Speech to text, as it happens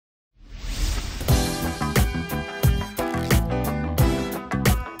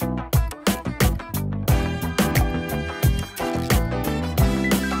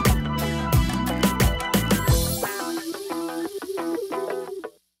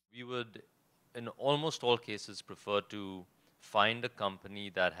would, in almost all cases, prefer to find a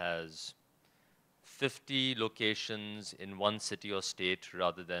company that has 50 locations in one city or state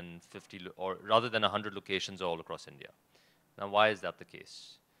rather than 100 locations all across India. Now, why is that the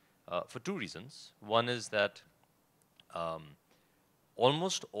case? For two reasons. One is that um,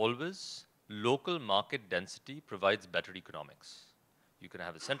 almost always local market density provides better economics. You can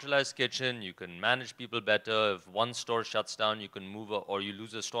have a centralized kitchen, you can manage people better. If one store shuts down, you can move, or you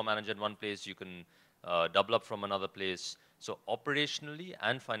lose a store manager in one place, you can double up from another place. So operationally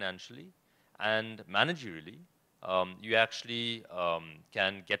and financially and managerially, you actually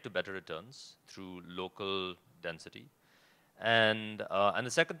can get to better returns through local density. And the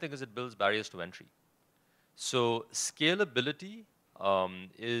second thing is it builds barriers to entry. So scalability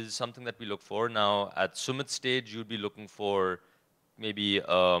is something that we look for. Now, at Sumit's stage, you'd be looking for maybe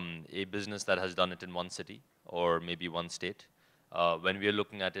a business that has done it in one city or maybe one state. When we are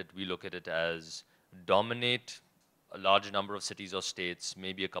looking at it, we look at it as dominate a large number of cities or states,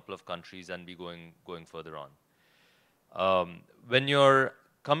 maybe a couple of countries, and be going further on. When you're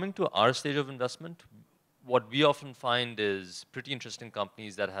coming to our stage of investment, what we often find is pretty interesting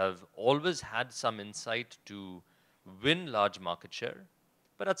companies that have always had some insight to win large market share,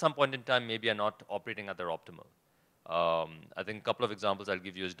 but at some point in time maybe are not operating at their optimal. I think a couple of examples I'll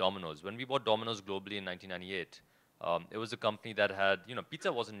give you is Domino's. When we bought Domino's globally in 1998, it was a company that had,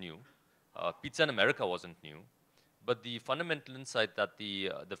 pizza wasn't new, pizza in America wasn't new, but the fundamental insight that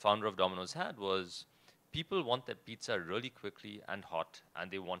the founder of Domino's had was people want their pizza really quickly and hot, and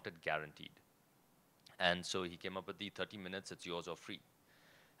they want it guaranteed. And so he came up with the 30 minutes, it's yours or free.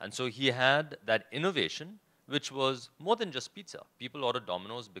 And so he had that innovation, which was more than just pizza. People ordered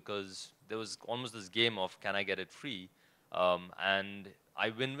Domino's because there was almost this game of, can I get it free? And I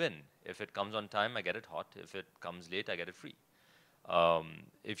win-win. If it comes on time, I get it hot. If it comes late, I get it free.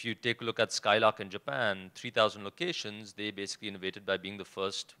 If you take a look at Skylark in Japan, 3,000 locations, they basically innovated by being the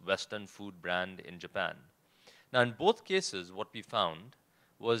first Western food brand in Japan. Now, in both cases, what we found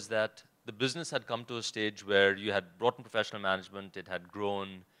was that the business had come to a stage where you had brought in professional management, it had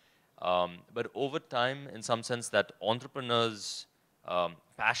grown, but over time, in some sense, that entrepreneur's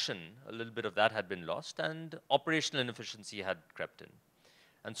passion, a little bit of that had been lost, and operational inefficiency had crept in.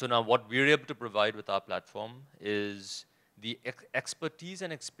 And so now what we're able to provide with our platform is the expertise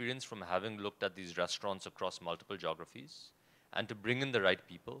and experience from having looked at these restaurants across multiple geographies, and to bring in the right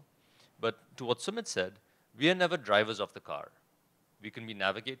people. But to what Sumit said, we are never drivers of the car. We can be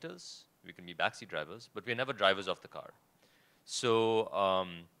navigators, we can be backseat drivers, but we're never drivers of the car. So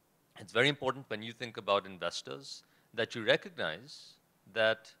it's very important when you think about investors that you recognize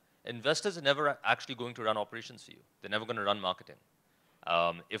that investors are never actually going to run operations for you. They're never going to run marketing.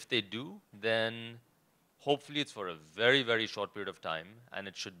 If they do, then hopefully it's for a very, very short period of time, and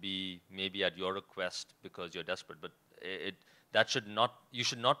it should be maybe at your request because you're desperate. But you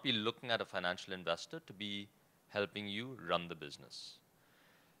should not be looking at a financial investor to be helping you run the business.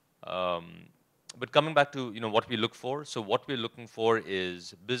 But coming back to what we look for, so what we're looking for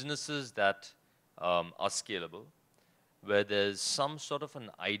is businesses that are scalable, where there's some sort of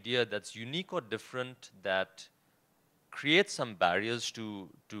an idea that's unique or different that creates some barriers to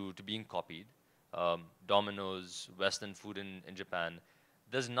being copied. Domino's, Western food in Japan,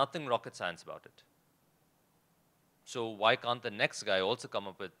 there's nothing rocket science about it. So why can't the next guy also come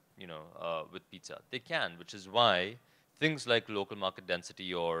up with with pizza? They can, which is why things like local market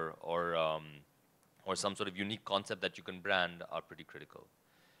density or some sort of unique concept that you can brand are pretty critical.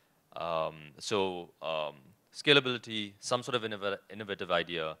 Scalability, some sort of innovative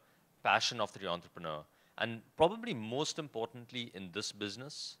idea, passion of the entrepreneur, and probably most importantly in this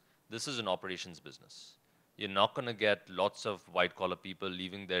business, this is an operations business. You're not going to get lots of white-collar people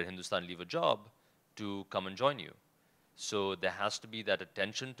leaving their Hindustan Lever job to come and join you. So there has to be that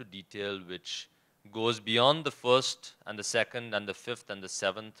attention to detail which goes beyond the first and the second and the fifth and the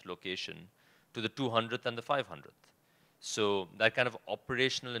seventh location to the 200th and the 500th. So that kind of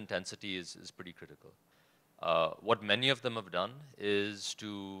operational intensity is pretty critical. What many of them have done is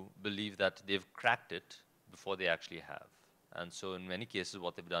to believe that they've cracked it before they actually have. And so in many cases,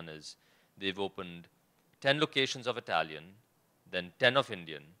 what they've done is they've opened 10 locations of Italian, then 10 of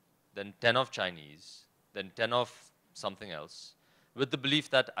Indian, then 10 of Chinese, then 10 of something else, with the belief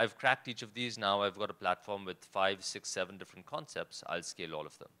that I've cracked each of these, now I've got a platform with 5, 6, 7 different concepts, I'll scale all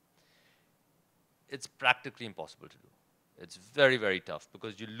of them. It's practically impossible to do. It's very, very tough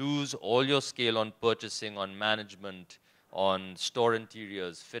because you lose all your scale on purchasing, on management, on store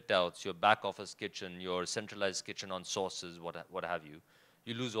interiors, fit outs, your back office kitchen, your centralized kitchen on sources, what have you.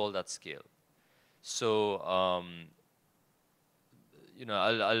 You lose all that scale. So,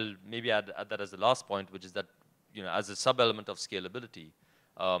 I'll maybe add that as the last point, which is that, as a sub-element of scalability,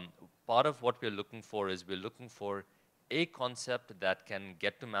 um, part of what we're looking for is we're looking for a concept that can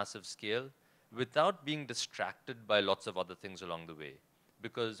get to massive scale without being distracted by lots of other things along the way.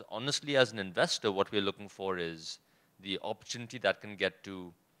 Because honestly, as an investor, what we're looking for is the opportunity that can get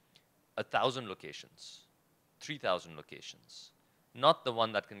to 1,000 locations, 3,000 locations, not the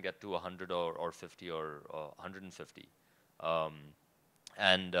one that can get to 100 or 50 or 150. Um,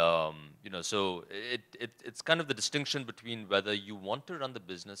 so it's kind of the distinction between whether you want to run the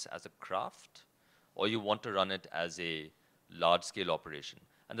business as a craft or you want to run it as a large-scale operation.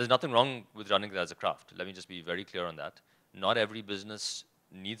 And there's nothing wrong with running it as a craft. Let me just be very clear on that. Not every business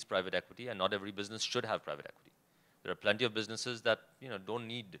needs private equity, and not every business should have private equity. There are plenty of businesses that don't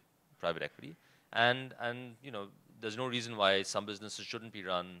need private equity, and there's no reason why some businesses shouldn't be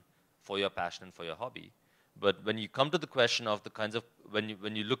run for your passion and for your hobby. But when you come to the question of the kinds of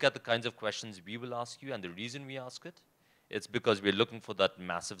when you look at the kinds of questions we will ask you and the reason we ask it, it's because we're looking for that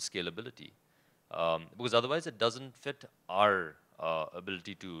massive scalability. Because otherwise, it doesn't fit our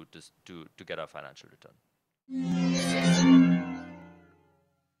ability to get our financial return.